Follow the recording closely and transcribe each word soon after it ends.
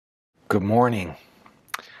Good morning.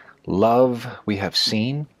 Love we have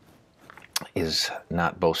seen is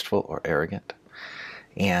not boastful or arrogant.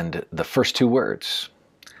 And the first two words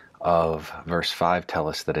of verse 5 tell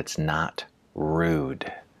us that it's not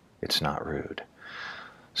rude. It's not rude.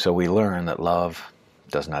 So we learn that love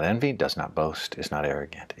does not envy, does not boast, is not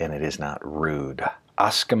arrogant, and it is not rude.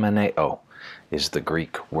 Askamaneo is the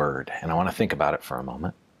Greek word. And I want to think about it for a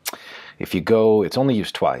moment. If you go, it's only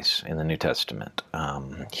used twice in the New Testament,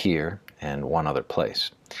 here and one other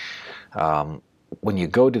place. When you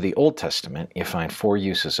go to the Old Testament, you find four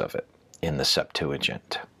uses of it in the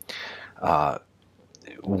Septuagint.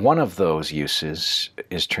 One of those uses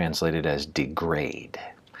is translated as degrade.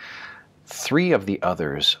 Three of the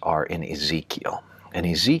others are in Ezekiel. And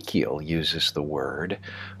Ezekiel uses the word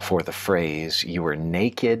for the phrase, you are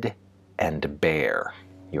naked and bare.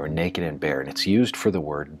 You are naked and bare. And it's used for the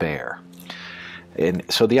word bare. And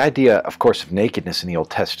so the idea, of course, of nakedness in the Old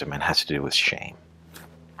Testament has to do with shame.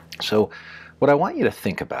 So what I want you to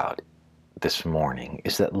think about this morning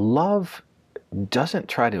is that love doesn't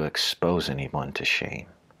try to expose anyone to shame.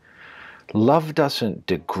 Love doesn't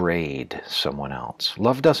degrade someone else.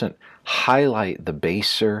 Love doesn't highlight the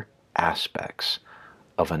baser aspects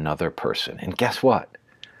of another person. And guess what?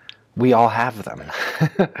 We all have them.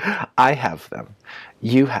 I have them.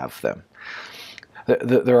 You have them.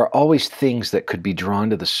 There are always things that could be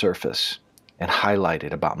drawn to the surface and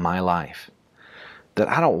highlighted about my life that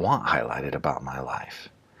I don't want highlighted about my life,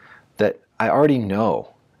 that I already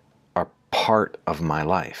know are part of my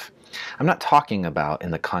life. I'm not talking about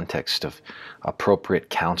in the context of appropriate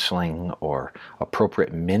counseling or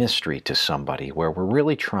appropriate ministry to somebody where we're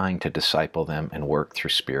really trying to disciple them and work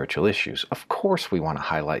through spiritual issues. Of course we want to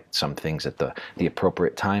highlight some things at the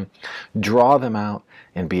appropriate time, draw them out,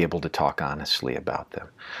 and be able to talk honestly about them.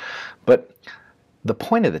 But the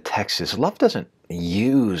point of the text is love doesn't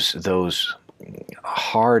use those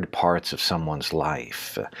hard parts of someone's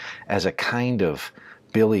life as a kind of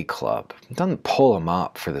billy club. It doesn't pull them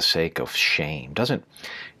up for the sake of shame. It doesn't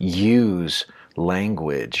use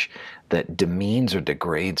language that demeans or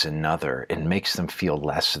degrades another and makes them feel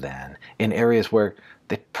less than in areas where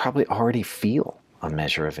they probably already feel a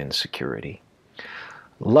measure of insecurity.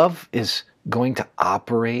 Love is going to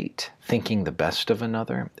operate thinking the best of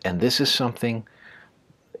another, and this is something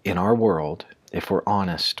in our world, if we're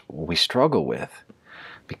honest, we struggle with,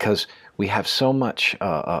 because we have so much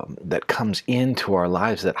that comes into our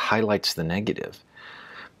lives that highlights the negative,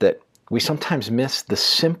 that we sometimes miss the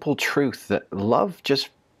simple truth that love just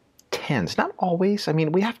tends, not always, I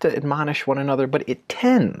mean, we have to admonish one another, but it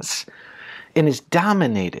tends and is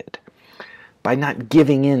dominated by not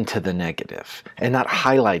giving in to the negative and not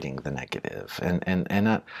highlighting the negative and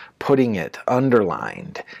not putting it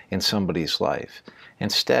underlined in somebody's life.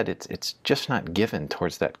 Instead, it's just not given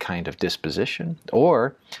towards that kind of disposition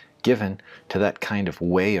or given to that kind of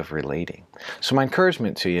way of relating. So my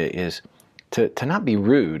encouragement to you is to not be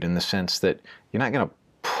rude in the sense that you're not going to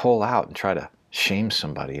pull out and try to shame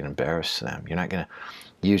somebody and embarrass them. You're not going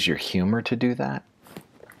to use your humor to do that.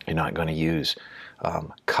 You're not going to use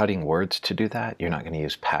cutting words to do that. You're not going to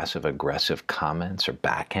use passive-aggressive comments or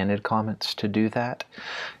backhanded comments to do that.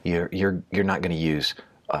 You're not going to use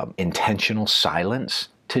intentional silence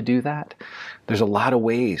to do that. There's a lot of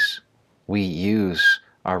ways we use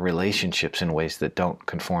our relationships in ways that don't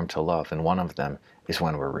conform to love, and one of them is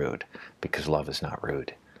when we're rude, because love is not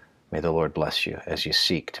rude. May the Lord bless you as you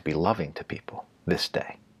seek to be loving to people this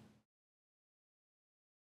day.